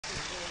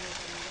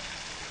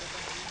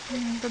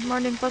Good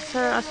morning po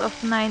sir, as of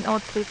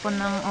 9:03 po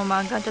ng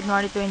umaga,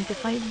 January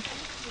 25.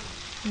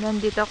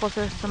 Nandito ako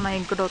sir sa may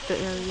grotto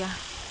area.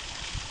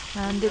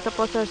 Nandito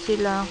po sir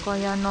sila,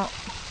 Kuya No,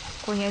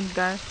 Kuya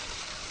Edgar,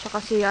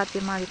 tsaka si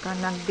Ate Marika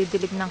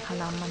nagdidilig ng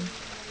halaman.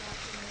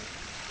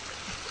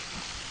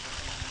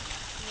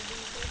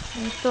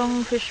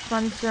 Itong fish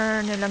pond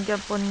sir,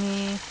 nilagyan po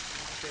ni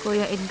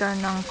Kuya Edgar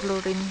ng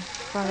chlorine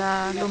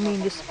para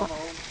luminis po.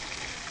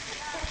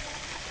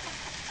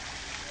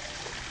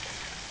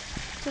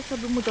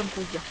 Sasabi mo dyan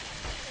kuya.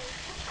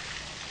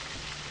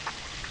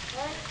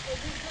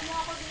 Video mo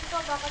ako dito,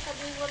 baka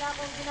sabihin wala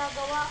akong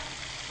ginagawa.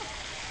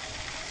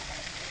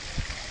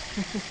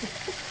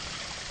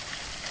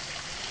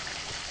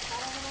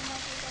 Para naman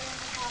makita yung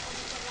mukha ko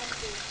dito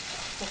ganti.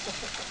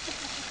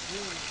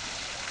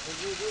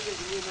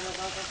 Hindi mo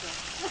nakakasa.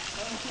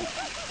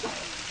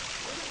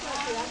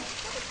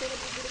 Bakit sila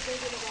bibili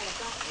kayo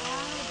naglalasa?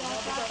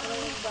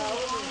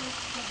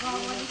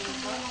 Nagwawalik ko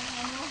mo ng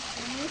ano,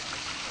 umis.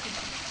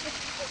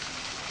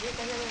 Hindi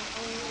ka na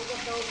ang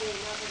ugat daw mo,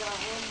 nasa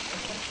dahon.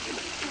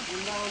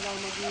 Yung dahon daw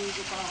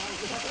mag-iigipahan.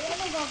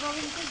 Ano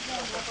gagawin ko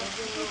dyan?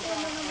 Ito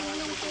na naman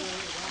yung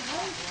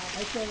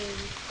ay, sorry.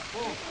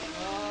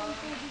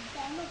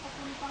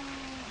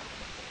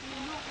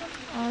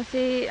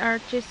 Si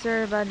Archie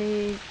sir,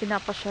 bali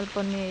pinapasyal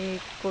po ni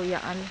Kuya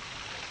Al.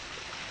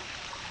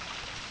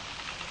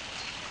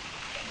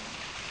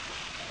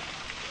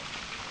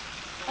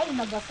 Ay,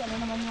 nabasa na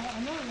naman yung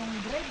ano,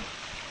 yung bread.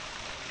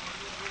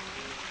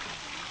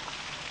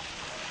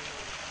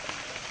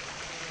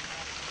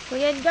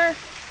 Kuya Edgar,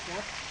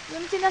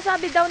 yung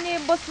sinasabi daw ni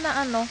boss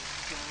na ano,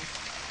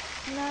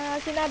 na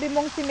sinabi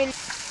mong si Mel.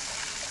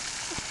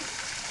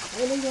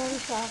 Ay, nangyari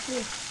sa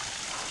akin.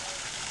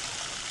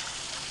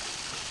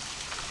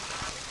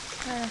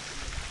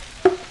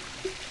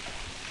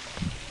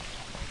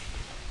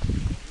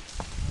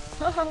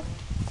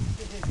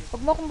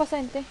 Huwag mo akong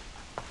basahin, te.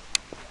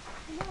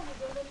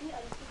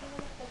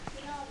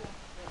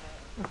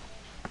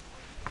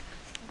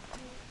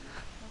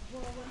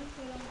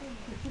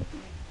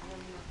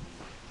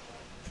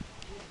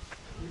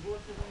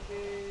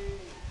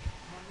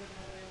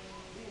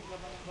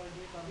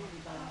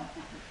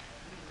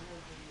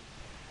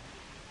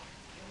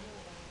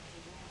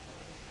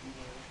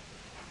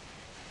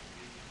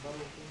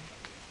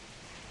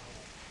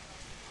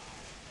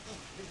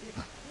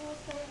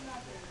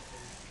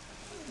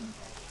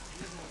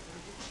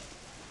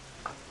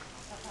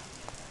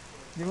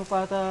 Hindi mo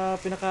pa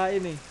ata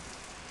pinakain eh.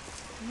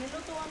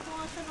 Nilutuan ko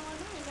nga siya ng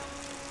ano,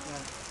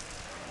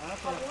 ng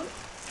hamon.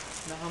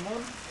 Ng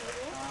hamon?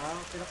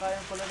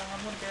 Pinakain pala ng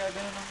hamon, kaya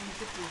ganun ang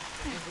isip eh.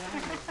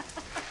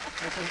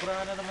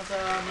 Nasobrahan na naman sa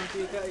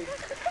mantika eh.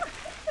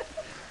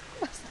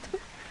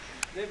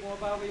 Hindi,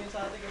 bumabawi yung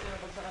sa atin kasi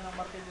nabagsakan ng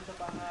martilyo sa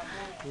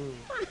pangapo.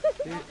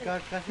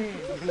 Kasi,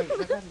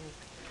 nagsakan.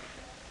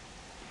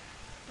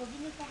 Sabi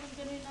niyo sa akin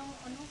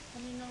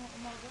kaninang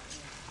umaga.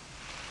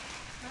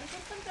 Saan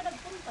ka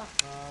nagpunta?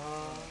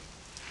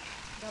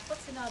 Dapat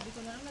sinabi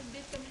ko na lang,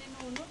 nag-date kami ni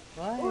Nuno.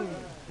 Ay,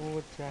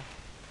 pucha.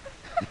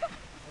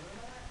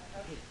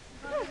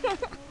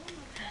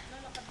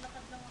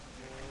 Lalakad-lakad lang ako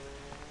dito.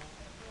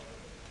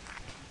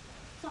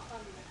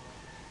 Sakal.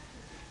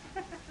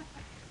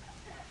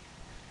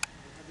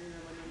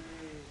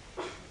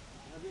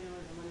 Sabi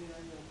naman sa Manila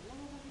niyo,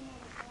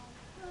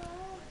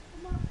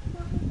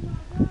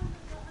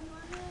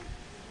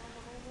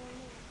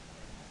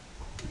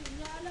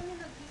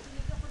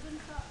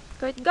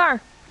 Kuya Edgar.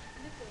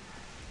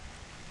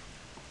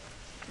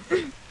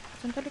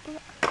 Sandali kuya.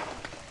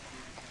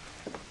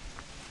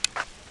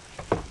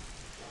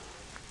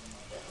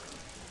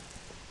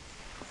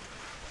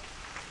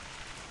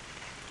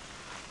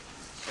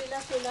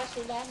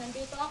 Sila,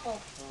 nandito ako.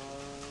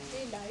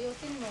 Sila,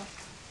 ayusin mo.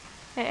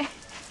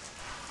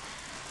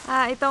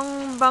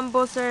 Itong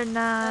bamboo sir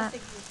na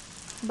Sige.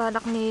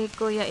 balak ni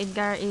Kuya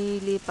Edgar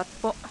ilipat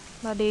po.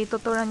 Bali,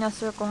 tuturuan niya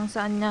sir kung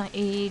saan niya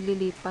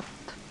ililipat.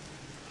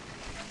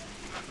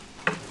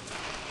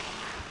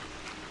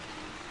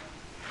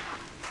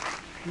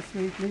 this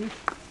way please.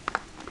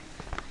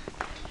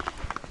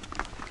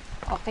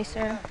 Okay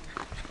sir.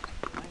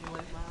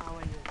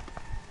 Maaway niyo.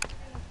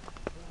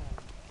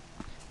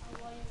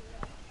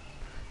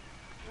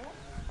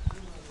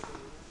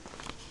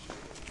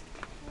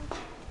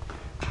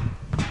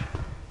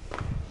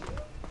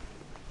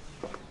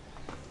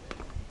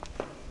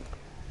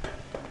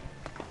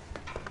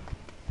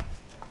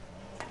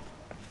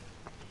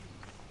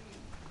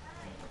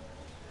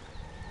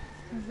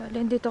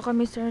 Bali, dito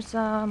kami sir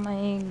sa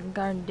may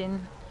garden.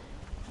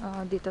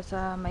 Dito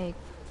sa may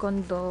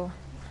condo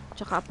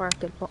tsaka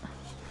apartment po.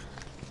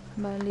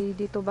 Bali,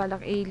 dito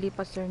balak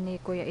ilipat sir ni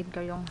Kuya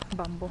Edgar yung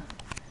bamboo.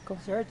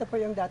 Sir, ito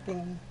po yung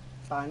dating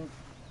pond.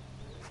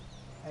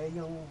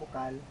 Ayun yung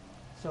bukal.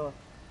 So,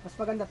 mas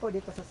maganda po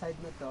dito sa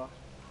side na to.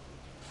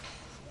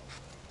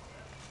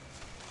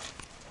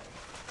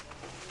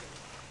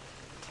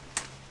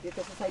 Dito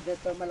sa side na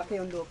to,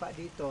 malaki yung lupa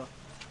dito.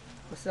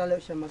 Mas lalo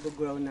siya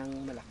mag-grow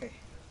ng malaki.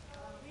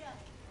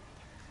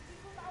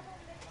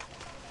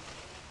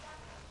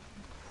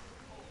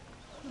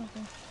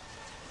 Okay.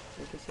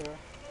 Thank you, sir.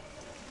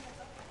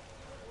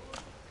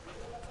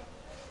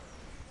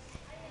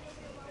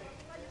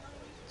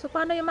 So,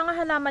 paano yung mga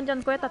halaman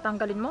dyan, kuya?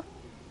 Tatanggalin mo?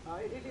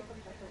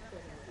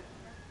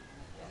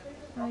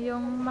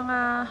 Yung mga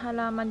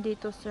halaman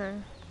dito, sir,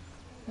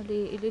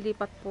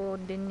 ililipat po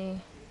din ni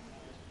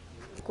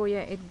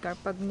Kuya Edgar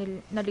pag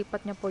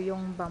nalipat niya po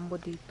yung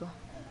bamboo dito.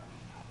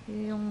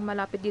 Yung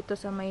malapit dito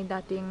sa may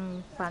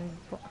dating pond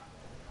po.